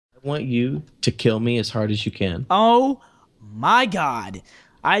want you to kill me as hard as you can. Oh my God.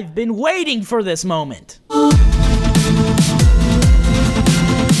 I've been waiting for this moment.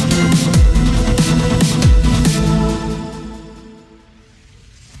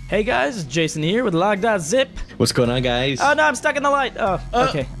 Hey guys, it's Jason here with log.zip. What's going on, guys? Oh no, I'm stuck in the light. Oh,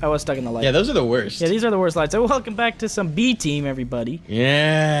 okay. I was stuck in the light. Yeah, those are the worst. Yeah, these are the worst lights. So welcome back to some B team, everybody.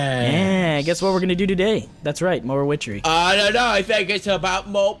 Yeah. Yeah, guess what we're gonna do today? That's right, more witchery. I don't know. I think it's about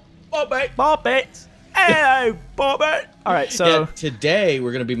more puppet. Puppets. Hey, puppet. All right, so yeah, today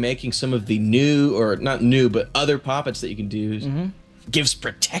we're gonna be making some of the new, or not new, but other puppets that you can do. Gives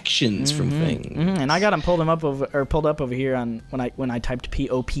protections from things. And I got them pulled up over here on when I typed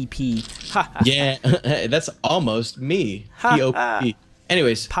POPP. Yeah, that's almost me. POPP.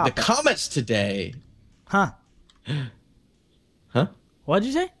 Anyways, the comments today. Huh? What'd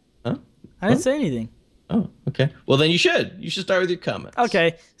you say? Huh? I didn't say anything. Oh, okay. Well, then you should. You should start with your comments.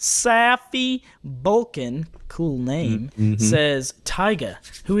 Okay. Safi Balkan, cool name, says, Tyga,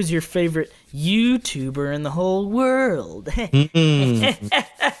 who is your favorite YouTuber in the whole world? I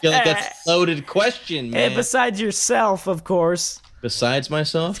feel like that's a loaded question, man. And besides yourself, of course. Besides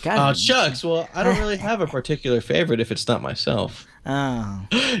myself? Oh, shucks. Well, I don't really have a particular favorite if it's not myself. Oh.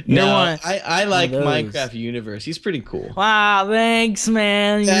 No, I like Minecraft Universe. He's pretty cool. Wow, thanks,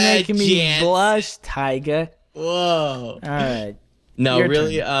 man. You're making me blush, Tyga. Whoa. All right. No,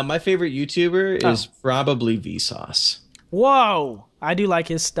 really, my favorite YouTuber is probably Vsauce. Whoa. I do like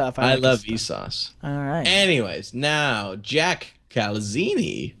his stuff. I love Vsauce. All right. Anyways, now Jack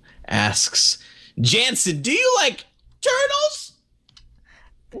Calzini asks, Janson, do you like turtles?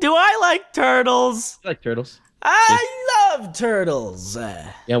 Do I like turtles? I like turtles. I love turtles.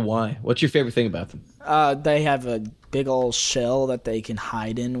 Yeah, why? What's your favorite thing about them? They have a big old shell that they can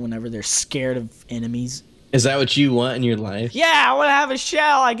hide in whenever they're scared of enemies. Is that what you want in your life? Yeah, I want to have a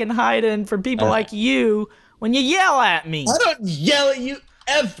shell I can hide in for people like you when you yell at me. I don't yell at you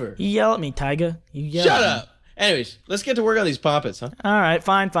ever. You yell at me, Tyga. You yell Shut at up. Anyways, let's get to work on these puppets, huh? All right,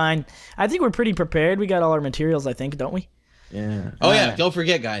 fine. I think we're pretty prepared. We got all our materials, I think, don't we? Yeah. Oh, yeah. Don't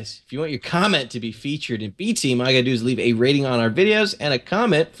forget, guys. If you want your comment to be featured in B Team, all you gotta do is leave a rating on our videos and a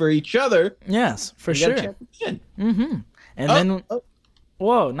comment for each other. Yes, for sure. And then,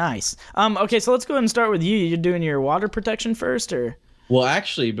 whoa, nice. Okay, so let's go ahead and start with you. You're doing your water protection first, or? Well,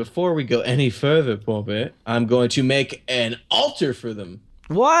 actually, before we go any further, Puppet, I'm going to make an altar for them.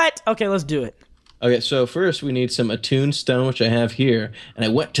 What? Okay, let's do it. Okay, so first we need some attuned stone, which I have here, and I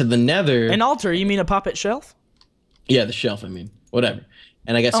went to the Nether. An altar? You mean a puppet shelf? Yeah, the shelf, I mean. Whatever.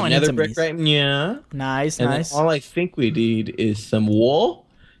 And I got some nether brick right now. Nice. Then all I think we need is some wool.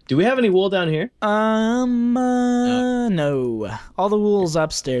 Do we have any wool down here? No. All the wool's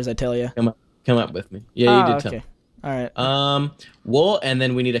upstairs, I tell you. Come up with me. Yeah, you did tell me. All right. Wool, and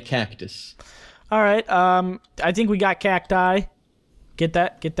then we need a cactus. All right. I think we got cacti. Get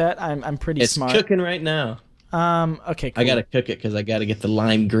that? I'm pretty smart. It's cooking right now. Okay, cool. I gotta cook it because I gotta get the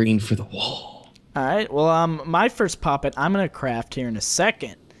lime green for the wool. All right. Well, my first puppet I'm gonna craft here in a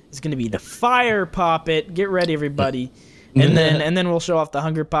second is gonna be the fire puppet. Get ready, everybody. And then we'll show off the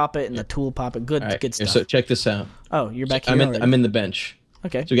hunger puppet and the tool puppet. Good stuff. So check this out. Oh, you're back here. I'm in the bench.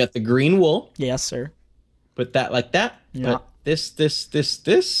 Okay. So we got the green wool. Yes, sir. Put that like that. Yeah. Put this.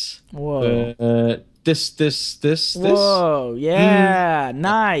 Whoa. This. Whoa. Yeah.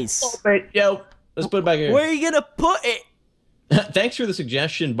 Nice. Yo, let's put it back here. Where are you gonna put it? Thanks for the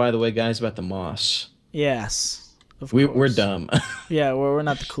suggestion, by the way, guys, about the moss. Yes. We're dumb. Yeah, we're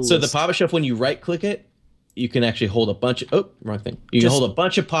not the coolest. So the puppet shelf, when you right-click it, you can actually hold a bunch of... Oh, wrong thing. You can hold a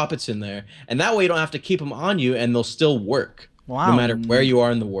bunch of puppets in there, and that way you don't have to keep them on you, and they'll still work. Wow. No matter where you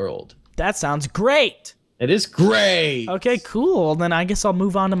are in the world. That sounds great. It is great. Okay, cool. Then I guess I'll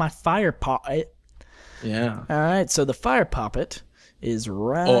move on to my fire puppet. Yeah. All right, so the fire puppet is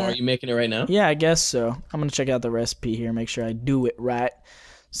right... Oh, are you making it right now? Yeah, I guess so. I'm going to check out the recipe here, make sure I do it right.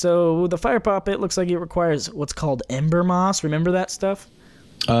 So the fire puppet looks like it requires what's called ember moss. Remember that stuff?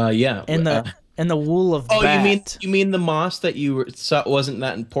 Yeah. And the wool of bat. You mean the moss that you thought wasn't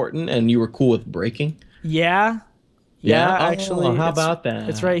that important and you were cool with breaking? Yeah. Yeah, actually. How about that?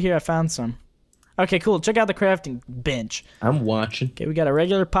 It's right here. I found some. Okay, cool. Check out the crafting bench. I'm watching. Okay, we got a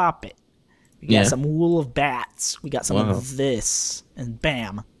regular puppet. We got some wool of bats. We got some of this. And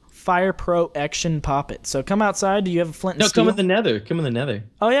bam. Fire Pro Action Puppet. So come outside. Do you have a flint and steel? No, come in the nether. Come in the nether.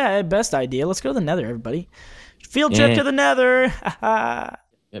 Oh, yeah. Best idea. Let's go to the nether, everybody. Field trip to the nether.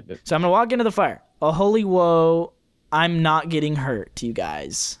 Yep. So I'm going to walk into the fire. Oh, holy whoa. I'm not getting hurt, you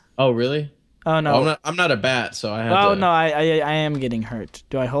guys. Oh, really? Oh, no. Well, I'm not a bat, so I have to... Oh, no. I am getting hurt.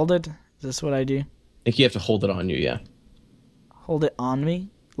 Do I hold it? Is this what I do? I think you have to hold it on you, yeah. Hold it on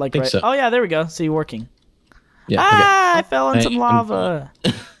me? Like think right. so. Oh yeah, there we go. See, working. Yeah. Ah, I fell in Hey, some lava.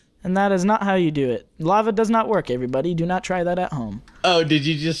 And that is not how you do it. Lava does not work, everybody. Do not try that at home. Oh, did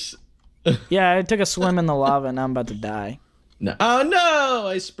you just? Yeah, I took a swim in the lava and I'm about to die. No. Oh no!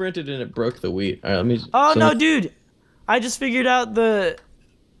 I sprinted and it broke the wheat. All right, let me. Oh no, dude! I just figured out the.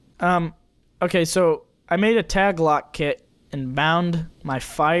 Okay, so I made a tag lock kit and bound my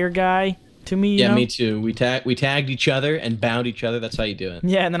fire guy to me. You know? Me too. We tagged each other and bound each other. That's how you do it.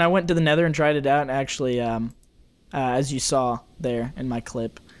 Yeah, and then I went to the Nether and tried it out, and actually, as you saw there in my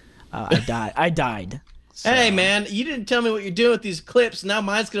clip, I died. So. Hey man, you didn't tell me what you're doing with these clips. Now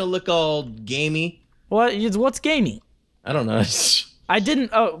mine's gonna look all gamey. What's gamey? I don't know. I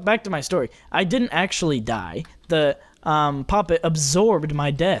didn't. Oh, back to my story. I didn't actually die. The puppet absorbed my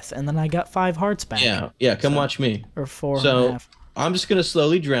death, and then I got 5 hearts back. Yeah. Come watch me. Or 4.5. I'm just gonna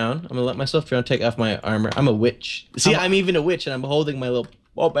slowly drown. I'm gonna let myself drown. Take off my armor. I'm a witch. See, I'm even a witch, and I'm holding my little.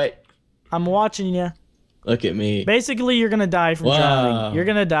 Oh, bait. I'm watching you. Look at me. Basically, you're gonna die from drowning. You're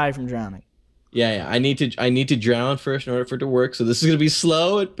gonna die from drowning. Yeah. I need to drown first in order for it to work. So this is gonna be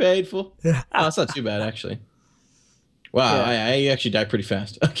slow and painful. Oh, it's not too bad actually. Wow, yeah. I actually died pretty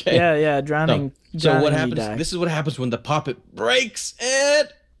fast. Okay. Yeah, drowning. So what happens? This is what happens when the puppet breaks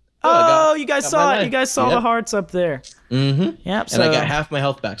it. You guys saw it. You guys saw the hearts up there. Mm-hmm. Yep. And I got half my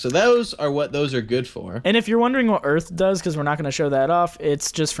health back. So those are what those are good for. And if you're wondering what Earth does, because we're not going to show that off,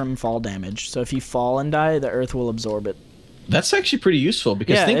 it's just from fall damage. So if you fall and die, the Earth will absorb it. That's actually pretty useful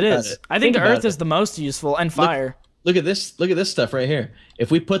because think it about is. it. I think Earth is the most useful, and fire. Look at this. Look at this stuff right here. If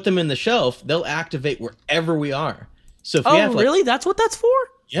we put them in the shelf, they'll activate wherever we are. So if we have really? That's what that's for?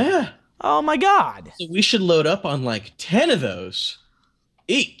 Yeah. Oh my God. So we should load up on like 10 of those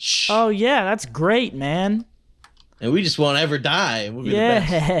each. Oh yeah, that's great, man. And we just won't ever die. We'll be the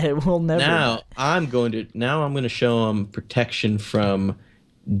best. We'll never. Now I'm going to show them protection from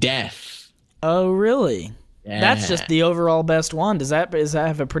death. Oh really? Yeah. That's just the overall best one. Does that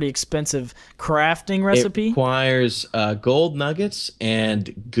have a pretty expensive crafting recipe? It requires gold nuggets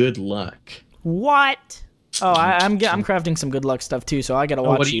and good luck. What? Oh, I'm crafting some good luck stuff too, so I gotta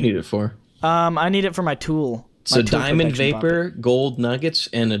watch. What do you need it for? I need it for my tool. So diamond vapor, gold nuggets,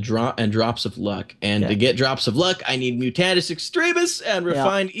 and drops of luck. And to get drops of luck, I need Mutatis Extremis and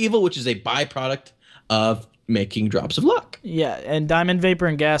Refined Evil, which is a byproduct of making drops of luck. Yeah, and diamond vapor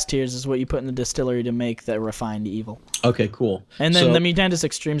and gas tears is what you put in the distillery to make the Refined Evil. Okay, cool. And then the Mutatis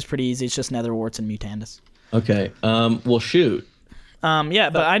Extreme is pretty easy. It's just nether warts and Mutandis. Okay. Well, shoot.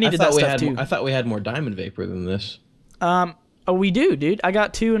 But I needed that stuff too. I thought we had more diamond vapor than this. Oh, we do, dude. I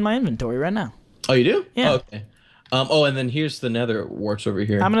got 2 in my inventory right now. Oh, you do? Yeah. Oh, okay. And then here's the nether warts over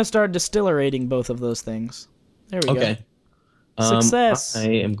here. I'm gonna start distillerating both of those things. There we go. Okay. Success. I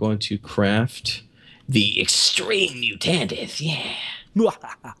am going to craft the extreme Mutandis. Yeah.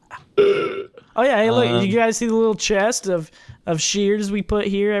 Oh yeah, hey, look, you guys see the little chest of shears we put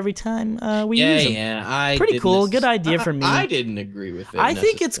here every time we use them? Yeah, pretty cool. Good idea for me. I didn't agree with it. I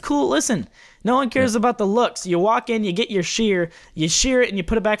think it's cool. Listen, no one cares about the looks. You walk in, you get your shear, you shear it, and you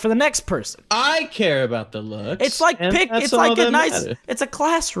put it back for the next person. I care about the looks. It's like it's like a nice. It's a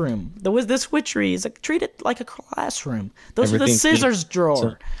classroom. This witchery is treat it like a classroom. Those are the scissors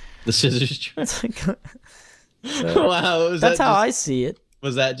drawer. The scissors drawer. So, wow, that's how I see it.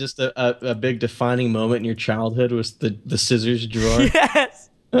 Was that just a big defining moment in your childhood? Was the scissors drawer? Yes.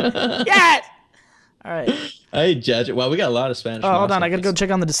 Yes. All right. I judge it. Well, we got a lot of Spanish. Oh, hold on. I gotta go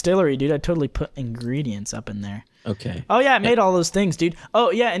check on the distillery, dude. I totally put ingredients up in there. Okay. Oh yeah, I made all those things, dude.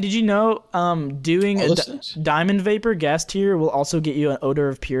 Oh yeah, and did you know doing diamond vapor gas tier will also get you an odor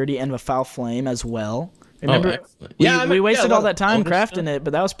of purity and a foul flame as well? Remember? We wasted all that time crafting it,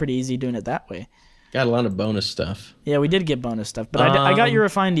 but that was pretty easy doing it that way. Got a lot of bonus stuff. Yeah, we did get bonus stuff, but I got your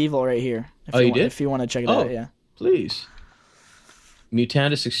refined evil right here. You did? If you want to check it out, yeah. Please.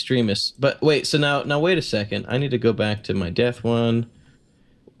 Mutatis Extremis. But wait, so now wait a second. I need to go back to my death one.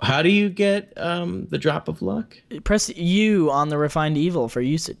 How do you get the drop of luck? Press U on the refined evil for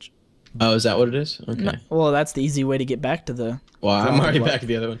usage. Oh, is that what it is? Okay. No, well, that's the easy way to get back to the. Well, I'm already back to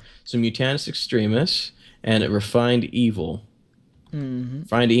the other one. So Mutatis Extremis and refined evil. Mm-hmm.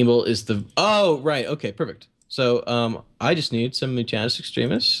 Refined evil is the. Oh, right. Okay, perfect. So I just need some Mutatis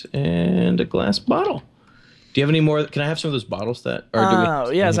Extremis and a glass bottle. Do you have any more? Can I have some of those bottles that?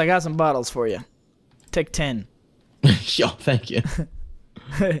 Oh, yes, I got some bottles for you. Take 10. Yo, thank you.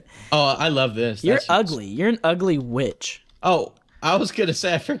 Oh, I love this. You're ugly. You're an ugly witch. Oh, I was gonna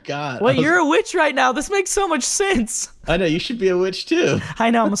say I forgot. Well, you're a witch right now. This makes so much sense. I know you should be a witch too. I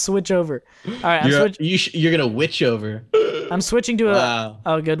know. I'm gonna switch over. All right, you're gonna witch over. I'm switching to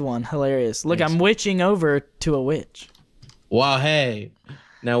a good one. Hilarious. Look, I'm witching over to a witch. Wow. Hey.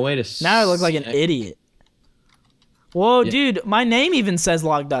 Now wait a second. Now I look like an idiot. Whoa, dude, my name even says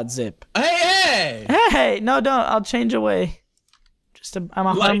log.zip. Hey! Hey! No, don't. I'll change away. I'm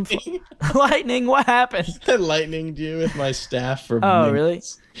a harmful... Lightning, what happened? I lightninged you with my staff for minutes. Really?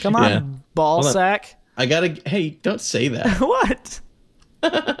 Come on, ball sack. I gotta... Hey, don't say that. What?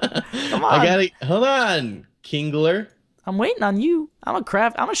 Come on. Hold on, Kingler. I'm waiting on you. I'm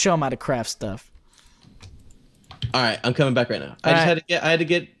gonna show him how to craft stuff. All right, I'm coming back right now. I had to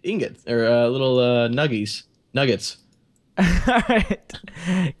get ingots, or little nuggets. All right,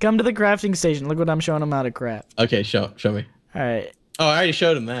 come to the crafting station. Look what I'm showing him how to craft. Okay, show me. All right. Oh, I already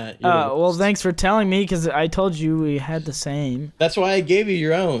showed him that. Well, thanks for telling me, because I told you we had the same. That's why I gave you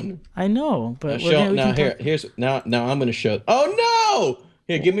your own. I know, but now I'm gonna show. Oh no!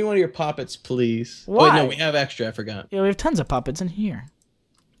 Here, give me one of your poppets, please. Why? Oh, wait, no, we have extra. I forgot. Yeah, we have tons of poppets in here.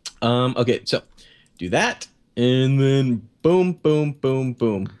 Okay, so do that, and then boom, boom, boom,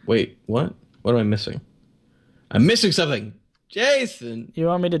 boom. Wait, what? What am I missing? I'm missing something. Jason. You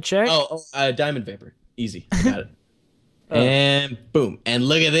want me to check? Diamond vapor. Easy. Got it. And boom. And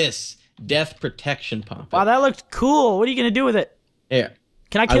look at this. Death protection poppet. Wow, that looked cool. What are you going to do with it? Here.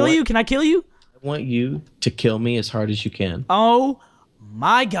 Can I kill you? Can I kill you? I want you to kill me as hard as you can. Oh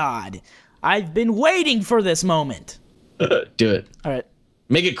my God. I've been waiting for this moment. Do it. All right.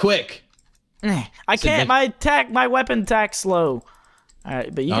 Make it quick. I can't. My weapon attack's slow. All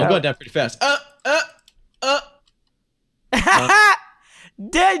right, but I'm going down pretty fast.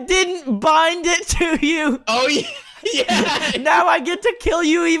 That didn't bind it to you. Oh yeah. Yeah. Now I get to kill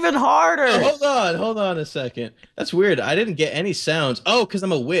you even harder. Oh, hold on a second. That's weird. I didn't get any sounds. Oh, because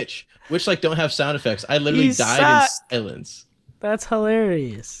I'm a witch. Witch don't have sound effects. I literally died in silence. That's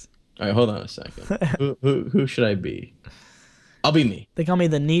hilarious. All right, hold on a second. who should I be? I'll be me. They call me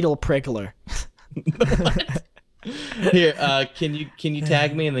the needle prickler. Here, can you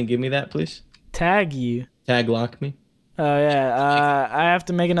tag me and then give me that, please? Tag you? Tag lock me. Oh yeah. I have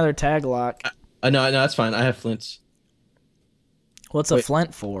to make another tag lock. No, that's fine. I have flints. What's a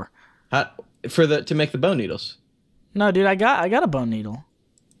flint for? To make the bone needles. No, dude, I got a bone needle.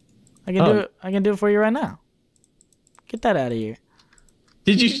 I can do it. I can do it for you right now. Get that out of here.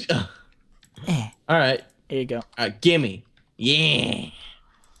 Did you? All right. Here you go. All right, gimme. Yeah.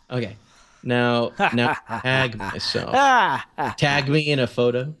 Okay. Now tag myself. Tag me in a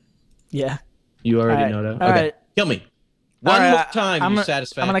photo. Yeah. You already know that. Okay. Right. Kill me. One more time,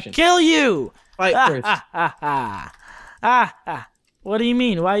 satisfaction. I'm gonna kill you. Fight first. What do you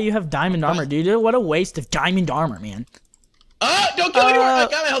mean? Why do you have diamond armor, dude? What a waste of diamond armor, man. Oh, don't kill me anymore. I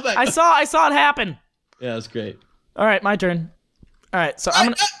got my health back. I saw it happen. Yeah, that's great. All right, my turn. All right, so I'm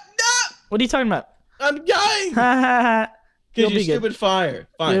gonna. No! What are you talking about? I'm dying. Because you stupid fire.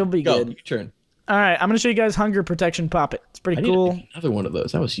 Fine. You'll be good. Your turn. All right, I'm gonna show you guys hunger protection poppet. It's pretty cool. Another one of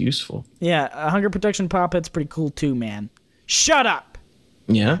those. That was useful. Yeah, a hunger protection poppet's pretty cool too, man. Shut up.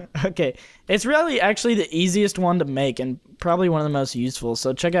 Yeah. Okay, it's really actually the easiest one to make and probably one of the most useful.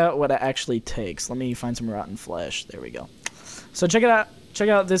 So check out what it actually takes. Let me find some rotten flesh. There we go. So check it out. Check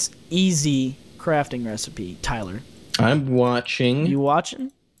out this easy crafting recipe, Tyler. I'm watching. You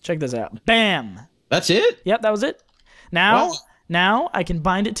watching? Check this out. Bam. That's it? Yep, that was it. Now I can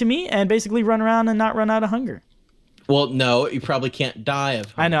bind it to me and basically run around and not run out of hunger. Well, no, you probably can't die of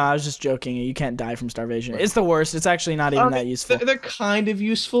hunger. I know, I was just joking. You can't die from starvation. It's the worst. It's actually not even that useful. They're kind of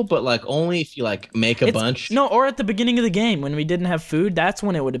useful, but like only if you like make a bunch. No, or at the beginning of the game when we didn't have food, that's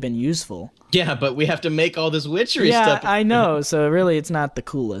when it would have been useful. Yeah, but we have to make all this witchery stuff. Yeah, I know. So really, it's not the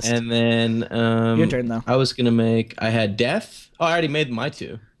coolest. And then your turn though. I had death. Oh, I already made my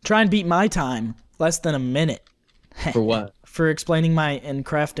two. Try and beat my time. Less than a minute. For what? For explaining and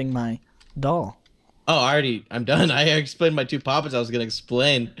crafting my doll. Oh, I'm done. I explained my two poppets I was going to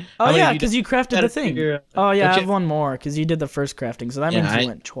explain. Oh, yeah, because you crafted the thing. Oh, yeah, I have one more because you did the first crafting. So that means you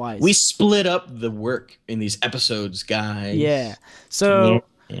went twice. We split up the work in these episodes, guys. Yeah. So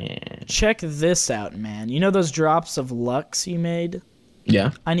check this out, man. You know those drops of Lux you made?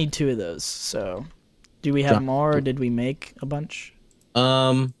 Yeah. I need 2 of those. So do we have more or did we make a bunch?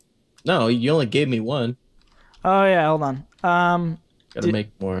 No, you only gave me 1. Oh, yeah, hold on. Gotta make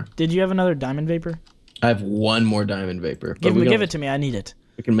more. Did you have another diamond vapor? I have 1 more diamond vapor. Give it to me. I need it.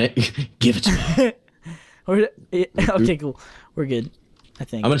 We can make. Give it to me. Okay, cool. We're good. I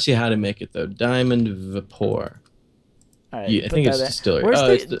think. I'm gonna see how to make it though. Diamond vapor. All right. Yeah, I think it's distillery.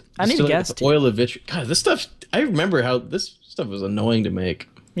 I need a gas tube. Oil of vitriol. God, this stuff. I remember how this stuff was annoying to make.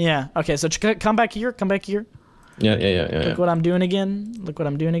 Yeah. Okay. So come back here. Come back here. Yeah. Look what I'm doing again.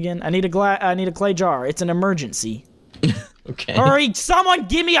 I need a clay jar. It's an emergency. Okay. Hurry! Someone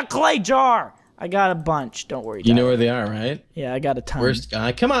give me a clay jar. I got a bunch. Don't worry. You know where they are, right? Yeah, I got a ton. Where's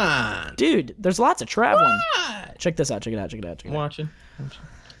Sky? Come on, dude. There's lots of traveling. What? Check this out. Check it out. Check it out. Check it out. Watching.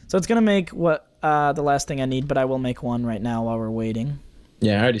 So it's gonna make what the last thing I need, but I will make one right now while we're waiting.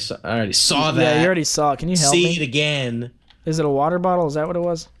 Yeah, I already saw that. Yeah, you already saw it. Can you help me? See it again. Is it a water bottle? Is that what it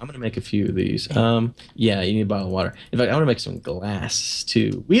was? I'm gonna make a few of these. Yeah, you need a bottle of water. In fact, I want to make some glass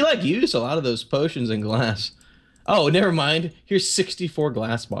too. We use a lot of those potions in glass. Oh, never mind. Here's 64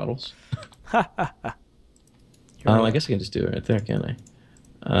 glass bottles. I guess I can just do it right there, can't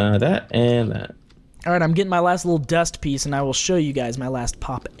I? That and that. All right, I'm getting my last little dust piece, and I will show you guys my last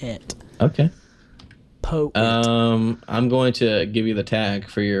pop-it. Okay. Po-it. I'm going to give you the tag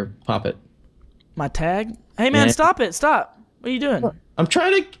for your pop-it. My tag? Hey, man, stop it. Stop. What are you doing? Dude, I'm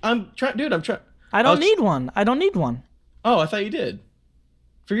trying. I don't need one. I don't need one. Oh, I thought you did.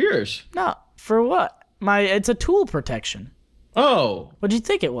 For yours. No, for what? It's a tool protection. Oh. What did you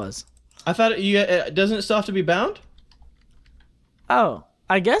think it was? I thought doesn't it still have to be bound? Oh,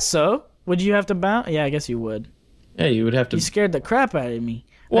 I guess so. Would you have to bound? Yeah, I guess you would. Yeah, you would have to. You scared the crap out of me.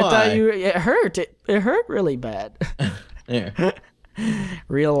 Why? I thought it hurt. It hurt really bad. There.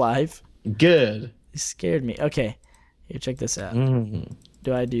 Real life. Good. You scared me. Okay. Here, check this out.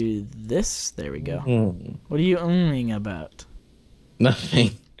 Do I do this? There we go. What are you umming about?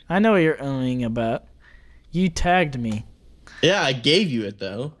 Nothing. I know what you're umming about. You tagged me. Yeah, I gave you it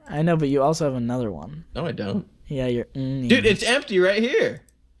though. I know, but you also have another one. No, I don't. Yeah, you're umming. Dude, it's empty right here.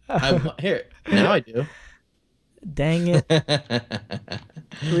 Here, now I do. Dang it.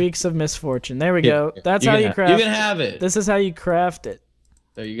 Freaks of misfortune. There we go. That's how you craft it. You can have it. This is how you craft it.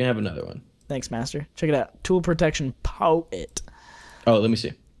 So you can have another one. Thanks, Master. Check it out. Tool protection poet. Oh, let me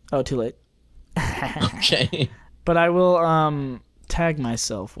see. Oh, too late. Okay. But I will tag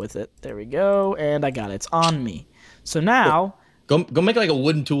myself with it. There we go. And I got it. It's on me. So now... Go make like a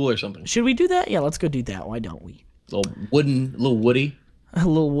wooden tool or something. Should we do that? Yeah, let's go do that. Why don't we? Little woody. A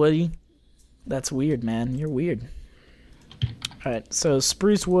little woody. That's weird, man. You're weird. All right, so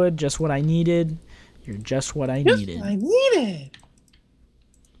spruce wood, just what I needed. You're just what I needed. Just what I needed.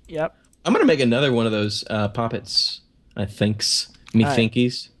 Yep. I'm gonna make another one of those poppets.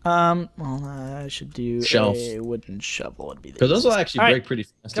 Methinkies. Well, I should do a wooden shovel. Would be because those will actually break pretty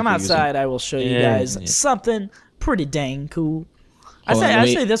fast. Come outside. I will show you guys something pretty dang cool. I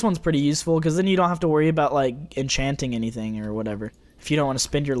say this one's pretty useful because then you don't have to worry about like enchanting anything or whatever if you don't want to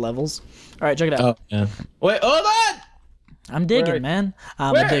spend your levels. All right, check it out. Oh yeah. Wait, hold on. I'm digging, man.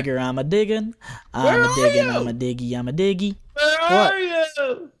 I'm a digger. I'm a digging. I'm a digging. I'm a diggy. I'm a diggy. Where are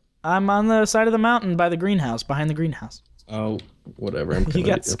you? I'm on the side of the mountain by the greenhouse, behind the greenhouse. Oh, whatever. You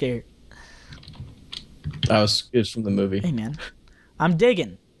got scared. It was from the movie. Hey, man. I'm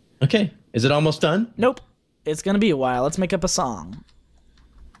digging. Okay. Is it almost done? Nope. It's going to be a while. Let's make up a song.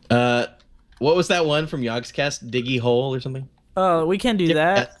 What was that one from Yogscast? Diggy Hole or something? Oh, we can't do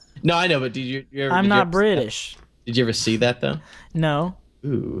that. No, I know, but did you ever... I'm not British. Did you ever see that, though? No.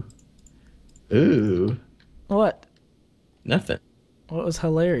 Ooh. Ooh. What? Nothing. What was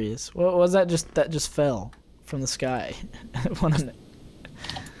hilarious? What was that just fell from the sky? I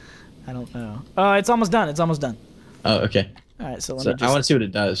don't know. Oh, it's almost done. It's almost done. Oh, okay. All right, so let me just... I want to see what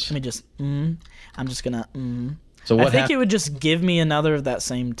it does. Let me just... I'm just going to... So what I think it would just give me another of that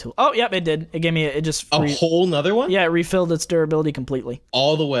same tool. Oh, yep, it did. It gave me... It just... A whole nother one? Yeah, it refilled its durability completely.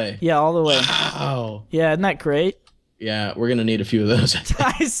 All the way? Yeah, all the way. Wow. Yeah, isn't that great? Yeah, we're going to need a few of those.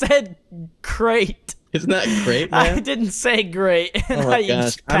 I said great. Isn't that great, man? I didn't say great. Oh my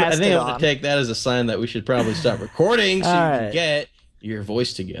gosh. I think I'm going to take that as a sign that we should probably stop recording so you can get your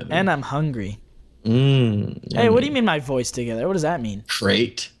voice together. And I'm hungry. Hey, what do you mean my voice together? What does that mean?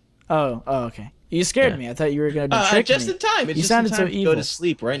 Great. Oh, okay. You scared me. I thought you were going to trick just me. in time. It's you just sounded in time so evil. To go to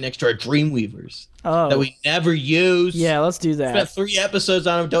sleep right next to our Dreamweavers. Oh. That we never use. Yeah, let's do that. Spent 3 episodes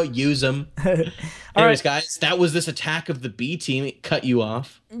on them. Don't use them. Anyways, guys, that was this attack of the B team. It cut you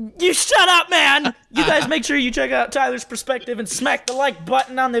off. You shut up, man! You guys make sure you check out Tyler's perspective and smack the like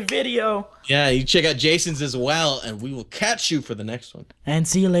button on the video. Yeah, you check out Jason's as well, and we will catch you for the next one. And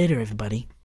see you later, everybody.